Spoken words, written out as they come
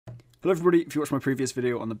Hello everybody, if you watched my previous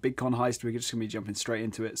video on the big con heist, we're just going to be jumping straight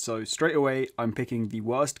into it. So straight away, I'm picking the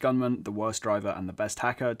worst gunman, the worst driver, and the best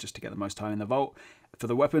hacker, just to get the most time in the vault. For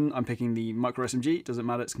the weapon, I'm picking the micro SMG, doesn't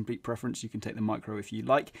matter, it's complete preference, you can take the micro if you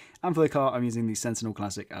like. And for the car, I'm using the Sentinel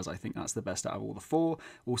Classic, as I think that's the best out of all the four.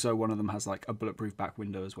 Also, one of them has like a bulletproof back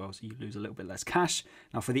window as well, so you lose a little bit less cash.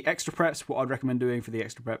 Now for the extra preps, what I'd recommend doing for the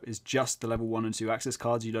extra prep is just the level 1 and 2 access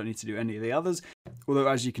cards, you don't need to do any of the others. Although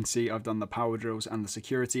as you can see, I've done the power drills and the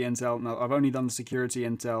security intel. Now I've only done the security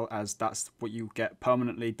intel as that's what you get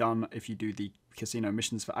permanently done if you do the casino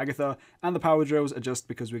missions for Agatha, and the power drills are just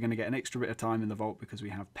because we're going to get an extra bit of time in the vault because we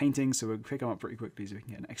have paintings, so we'll pick them up pretty quickly so we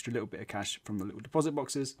can get an extra little bit of cash from the little deposit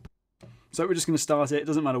boxes. So we're just going to start it. It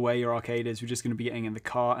doesn't matter where your arcade is, we're just going to be getting in the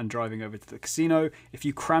car and driving over to the casino. If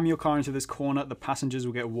you cram your car into this corner, the passengers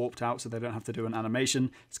will get warped out so they don't have to do an animation.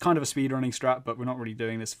 It's kind of a speedrunning strat, but we're not really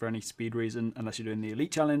doing this for any speed reason unless you're doing the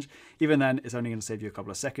elite challenge. Even then, it's only going to save you a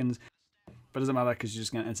couple of seconds. But it doesn't matter because you're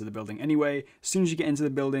just going to enter the building anyway. As soon as you get into the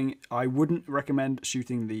building, I wouldn't recommend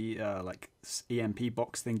shooting the like EMP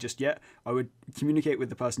box thing just yet. I would communicate with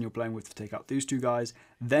the person you're playing with to take out those two guys,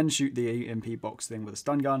 then shoot the EMP box thing with a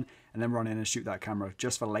stun gun, and then run in and shoot that camera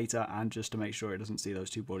just for later and just to make sure it doesn't see those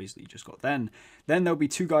two bodies that you just got then. Then there'll be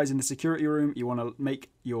two guys in the security room. You want to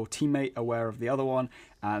make your teammate aware of the other one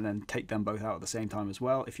and then take them both out at the same time as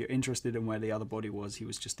well. If you're interested in where the other body was, he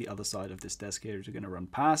was just the other side of this desk here, which you're going to run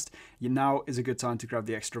past. Now is a good time to grab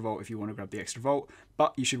the extra vault if you want to grab the extra vault,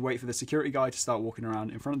 but you should wait for the security guy to start walking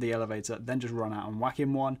around in front of the elevator, then just run out and whack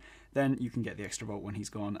him one. Then you can get the extra vault when he's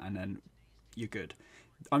gone, and then you're good.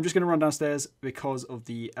 I'm just going to run downstairs because of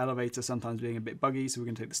the elevator sometimes being a bit buggy, so we're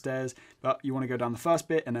going to take the stairs. But you want to go down the first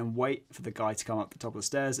bit and then wait for the guy to come up the top of the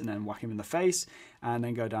stairs and then whack him in the face, and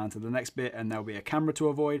then go down to the next bit and there'll be a camera to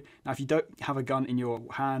avoid. Now if you don't have a gun in your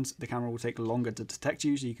hands, the camera will take longer to detect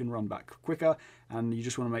you, so you can run back quicker, and you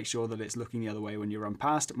just want to make sure that it's looking the other way when you run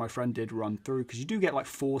past. My friend did run through because you do get like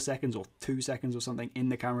 4 seconds or 2 seconds or something in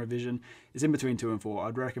the camera vision. It's in between 2 and 4.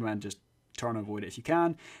 I'd recommend just trying to avoid it if you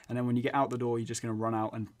can, and then when you get out the door, you're just going to run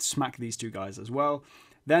out and smack these two guys as well.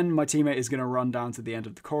 Then my teammate is going to run down to the end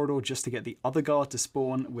of the corridor just to get the other guard to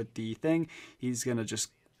spawn with the thing. He's going to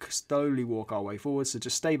just slowly walk our way forward, so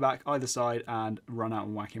just stay back either side and run out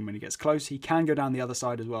and whack him when he gets close. He can go down the other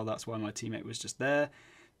side as well, that's why my teammate was just there.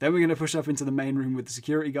 Then we're going to push up into the main room with the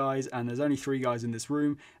security guys, and there's only 3 guys in this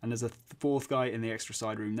room, and there's a 4th guy in the extra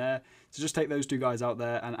side room there. So just take those 2 guys out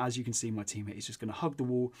there, and as you can see, my teammate is just going to hug the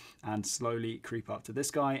wall and slowly creep up to this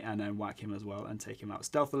guy, and then whack him as well, and take him out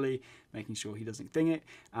stealthily, making sure he doesn't thing it.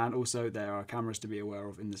 And also there are cameras to be aware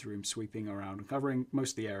of in this room, sweeping around and covering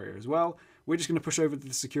most of the area as well. We're just going to push over to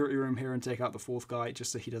the security room here and take out the 4th guy,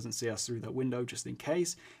 just so he doesn't see us through that window, just in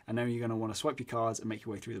case. And then you're going to want to swipe your cards and make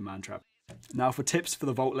your way through the man trap. Now for tips for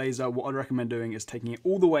the Vault Laser, what I'd recommend doing is taking it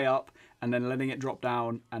all the way up and then letting it drop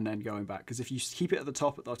down and then going back. Because if you keep it at the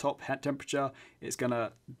top temperature, it's going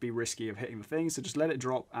to be risky of hitting the thing. So just let it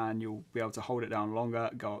drop and you'll be able to hold it down longer,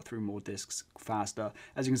 go up through more discs faster.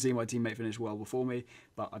 As you can see, my teammate finished well before me,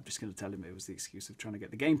 but I'm just going to tell him it was the excuse of trying to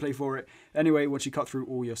get the gameplay for it. Anyway, once you cut through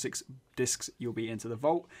all your 6 discs, you'll be into the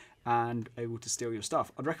vault and able to steal your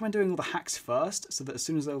stuff. I'd recommend doing all the hacks first, so that as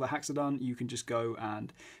soon as all the hacks are done, you can just go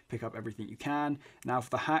and pick up everything you can. Now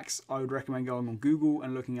for the hacks, I would recommend going on Google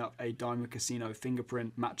and looking up a Diamond Casino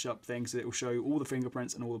fingerprint matchup thing, so it will show you all the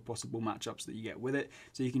fingerprints and all the possible matchups that you get with it,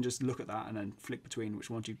 so you can just look at that and then flick between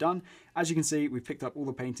which ones you've done. As you can see, we've picked up all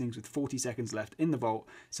the paintings with 40 seconds left in the vault,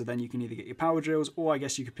 so then you can either get your power drills, or I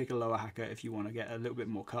guess you could pick a lower hacker if you want to get a little bit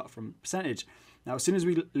more cut from percentage. Now as soon as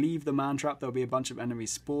we leave the man trap, there'll be a bunch of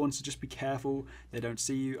enemies spawn, so just be careful they don't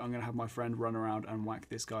see you. I'm going to have my friend run around and whack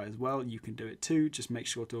this guy as well. You can do it too, just make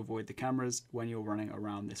sure to avoid the cameras when you're running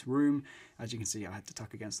around this room. As you can see, I had to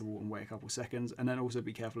tuck against the wall and wait a couple seconds, and then also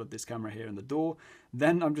be careful of this camera here in the door.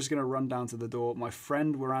 Then I'm just going to run down to the door. My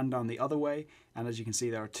friend ran down the other way, and as you can see,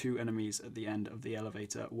 there are 2 enemies at the end of the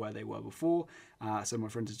elevator where they were before. So my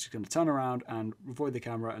friend is just going to turn around and avoid the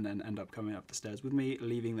camera and then end up coming up the stairs with me,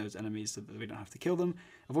 leaving those enemies so that we don't have to kill them.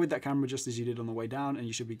 Avoid that camera just as you did on the way down, and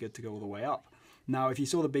you should be good to go all the way up. Now, if you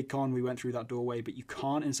saw the big con, we went through that doorway, but you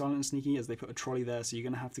can't in Silent and Sneaky as they put a trolley there, so you're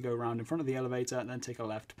going to have to go around in front of the elevator and then take a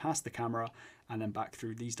left past the camera and then back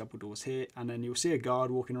through these double doors here, and then you'll see a guard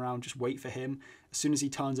walking around. Just wait for him. As soon as he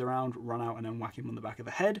turns around, run out and then whack him on the back of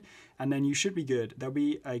the head, and then you should be good. There'll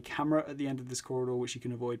be a camera at the end of this corridor which you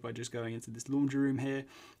can avoid by just going into this laundry room here,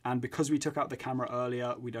 and because we took out the camera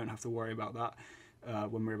earlier, we don't have to worry about that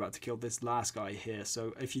when we're about to kill this last guy here.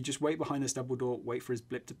 So if you just wait behind this double door, wait for his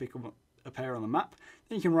blip to pick up appear on the map,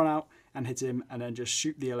 then you can run out and hit him and then just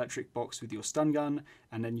shoot the electric box with your stun gun,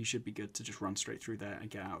 and then you should be good to just run straight through there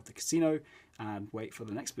and get out of the casino and wait for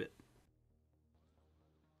the next bit.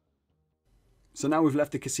 So now we've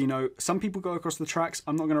left the casino. Some people go across the tracks.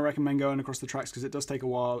 I'm not going to recommend going across the tracks because it does take a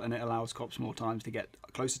while and it allows cops more times to get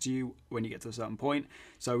closer to you when you get to a certain point.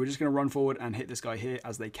 So we're just going to run forward and hit this guy here,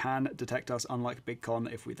 as they can detect us, unlike Big Con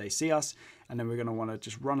if they see us. And then we're going to want to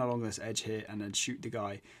just run along this edge here and then shoot the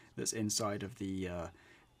guy that's inside of the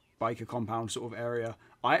biker compound sort of area.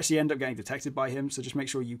 I actually end up getting detected by him, so just make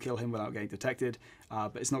sure you kill him without getting detected.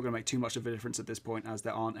 But it's not going to make too much of a difference at this point, as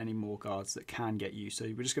there aren't any more guards that can get you. So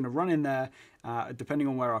we're just going to run in there, depending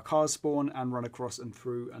on where our cars spawn, and run across and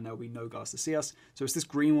through, and there'll be no guards to see us. So it's this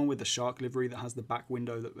green one with the shark livery that has the back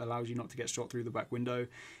window that allows you not to get shot through the back window.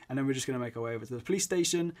 And then we're just going to make our way over to the police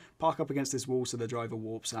station, park up against this wall so the driver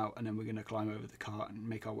warps out, and then we're going to climb over the car and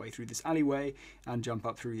make our way through this alleyway and jump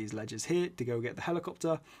up through these ledges here to go get the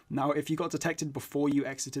helicopter. Now, if you got detected before you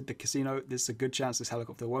exited the casino, there's a good chance this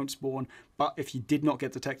helicopter won't spawn. But if you did not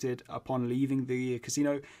get detected upon leaving the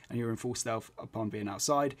casino and you're in full stealth upon being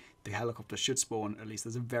outside, the helicopter should spawn. At least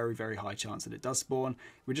there's a very, very high chance that it does spawn.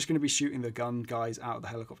 We're just going to be shooting the gun guys out of the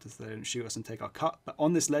helicopter so they don't shoot us and take our cut. But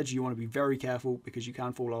on this ledge, you want to be very careful because you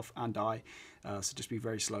can fall off and die. So just be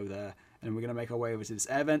very slow there. And we're going to make our way over to this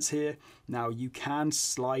air vents here. Now, you can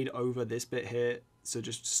slide over this bit here. So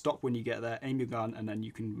just stop when you get there, aim your gun, and then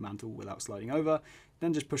you can mantle without sliding over.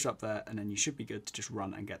 Then just push up there, and then you should be good to just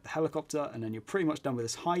run and get the helicopter, and then you're pretty much done with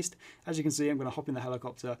this heist. As you can see, I'm going to hop in the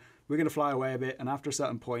helicopter. We're going to fly away a bit, and after a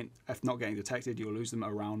certain point, if not getting detected, you'll lose them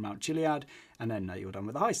around Mount Chiliad, and then you're done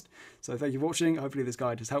with the heist. So thank you for watching. Hopefully this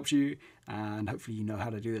guide has helped you, and hopefully you know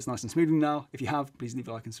how to do this nice and smoothly now. If you have, please leave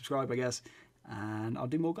a like and subscribe, I guess, and I'll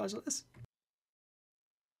do more guides like this.